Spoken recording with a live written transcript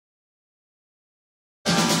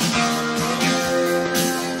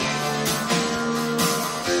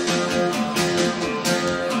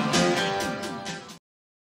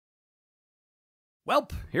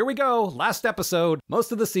Welp, here we go, last episode.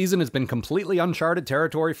 Most of the season has been completely uncharted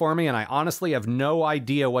territory for me, and I honestly have no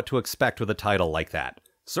idea what to expect with a title like that.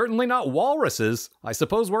 Certainly not walruses. I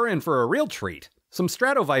suppose we're in for a real treat. Some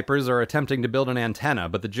Stratovipers are attempting to build an antenna,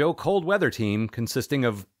 but the Joe Cold Weather team, consisting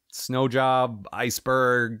of Snowjob,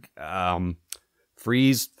 Iceberg,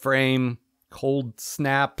 Freeze Frame, Cold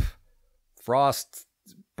Snap,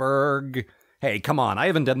 Frostberg... Hey, come on, I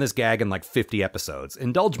haven't done this gag in like 50 episodes.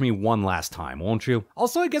 Indulge me one last time, won't you?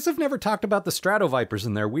 Also, I guess I've never talked about the Stratovipers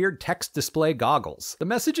and their weird text display goggles. The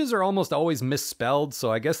messages are almost always misspelled,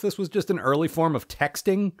 so I guess this was just an early form of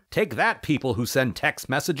texting. Take that, people who send text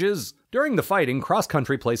messages! During the fighting, Cross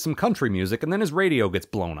Country plays some country music and then his radio gets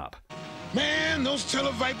blown up. Man, those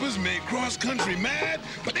televipers make Cross Country mad,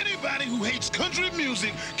 but anybody who hates country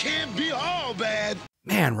music can't be all bad.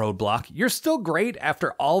 Man, Roadblock, you're still great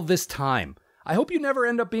after all this time. I hope you never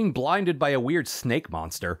end up being blinded by a weird snake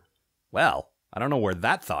monster. Well, I don't know where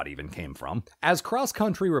that thought even came from. As Cross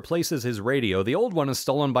Country replaces his radio, the old one is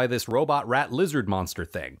stolen by this robot rat lizard monster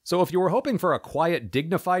thing. So if you were hoping for a quiet,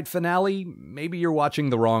 dignified finale, maybe you're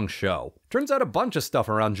watching the wrong show. Turns out a bunch of stuff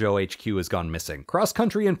around Joe HQ has gone missing. Cross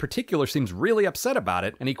Country in particular seems really upset about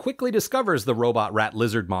it, and he quickly discovers the robot rat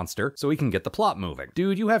lizard monster so he can get the plot moving.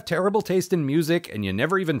 Dude, you have terrible taste in music, and you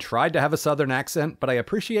never even tried to have a southern accent, but I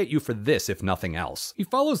appreciate you for this if nothing else. He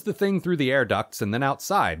follows the thing through the air ducts and then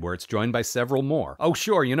outside, where it's joined by several more. Oh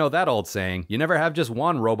sure, you know that old saying, you never have just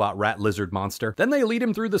one robot rat lizard monster. Then they lead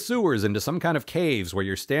him through the sewers into some kind of caves where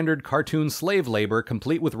your standard cartoon slave labor,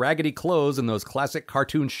 complete with raggedy clothes and those classic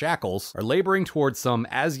cartoon shackles, are laboring towards some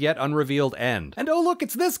as yet unrevealed end. And oh look,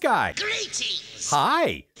 it's this guy! Greetings!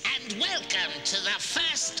 Hi! And welcome to the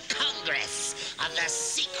first Congress of the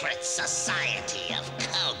Secret Society of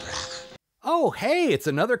Cobra. Oh, hey, it's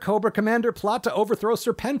another Cobra Commander plot to overthrow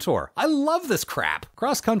Serpentor. I love this crap.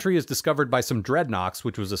 Cross Country is discovered by some Dreadnoks,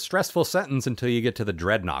 which was a stressful sentence until you get to the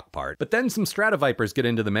Dreadnok part. But then some Stratovipers get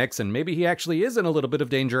into the mix, and maybe he actually is in a little bit of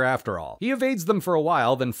danger after all. He evades them for a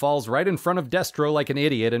while, then falls right in front of Destro like an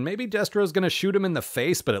idiot, and maybe Destro's gonna shoot him in the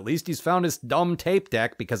face, but at least he's found his dumb tape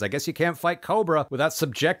deck, because I guess you can't fight Cobra without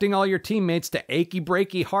subjecting all your teammates to achy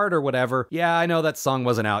breaky heart or whatever. Yeah, I know that song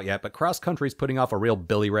wasn't out yet, but Cross Country's putting off a real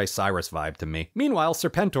Billy Ray Cyrus vibe to me. Meanwhile,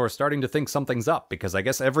 Serpentor's starting to think something's up, because I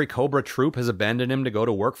guess every Cobra troop has abandoned him to go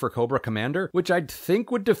to work for Cobra Commander, which I'd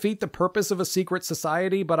think would defeat the purpose of a secret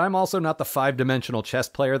society, but I'm also not the 5-dimensional chess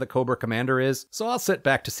player that Cobra Commander is, so I'll sit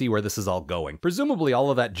back to see where this is all going. Presumably all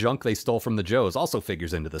of that junk they stole from the Joes also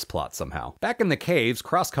figures into this plot somehow. Back in the caves,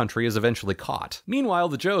 Cross Country is eventually caught. Meanwhile,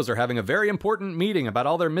 the Joes are having a very important meeting about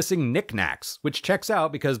all their missing knickknacks, which checks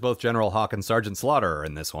out because both General Hawk and Sergeant Slaughter are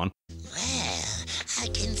in this one. Well, I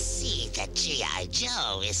can see that G.I.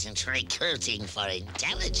 Joe isn't recruiting for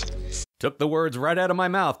intelligence. Took the words right out of my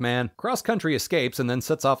mouth, man. Cross Country escapes and then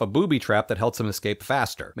sets off a booby trap that helps him escape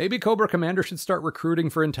faster. Maybe Cobra Commander should start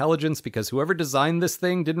recruiting for intelligence because whoever designed this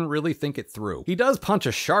thing didn't really think it through. He does punch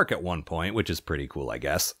a shark at one point, which is pretty cool, I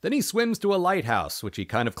guess. Then he swims to a lighthouse, which he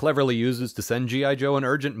kind of cleverly uses to send G.I. Joe an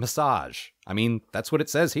urgent massage. I mean, that's what it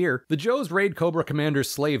says here. The Joes raid Cobra Commander's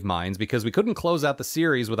slave mines because we couldn't close out the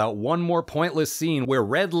series without one more pointless scene where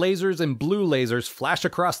red lasers and blue lasers flash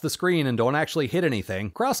across the screen and don't actually hit anything.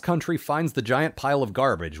 Cross Country finds the giant pile of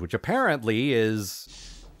garbage, which apparently is...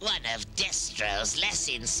 one of Destro's less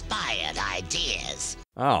inspired ideas.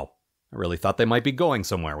 Oh. I really thought they might be going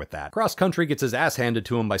somewhere with that. Cross Country gets his ass handed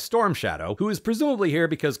to him by Storm Shadow, who is presumably here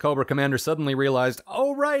because Cobra Commander suddenly realized,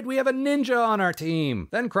 oh right, we have a ninja on our team.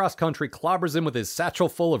 Then Cross Country clobbers him with his satchel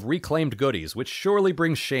full of reclaimed goodies, which surely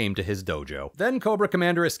brings shame to his dojo. Then Cobra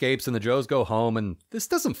Commander escapes and the Joes go home, and this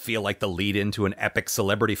doesn't feel like the lead-in to an epic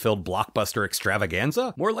celebrity-filled blockbuster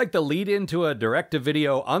extravaganza. More like the lead-in to a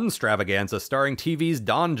direct-to-video unstravaganza starring TV's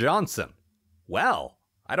Don Johnson. Well,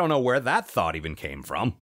 I don't know where that thought even came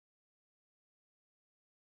from.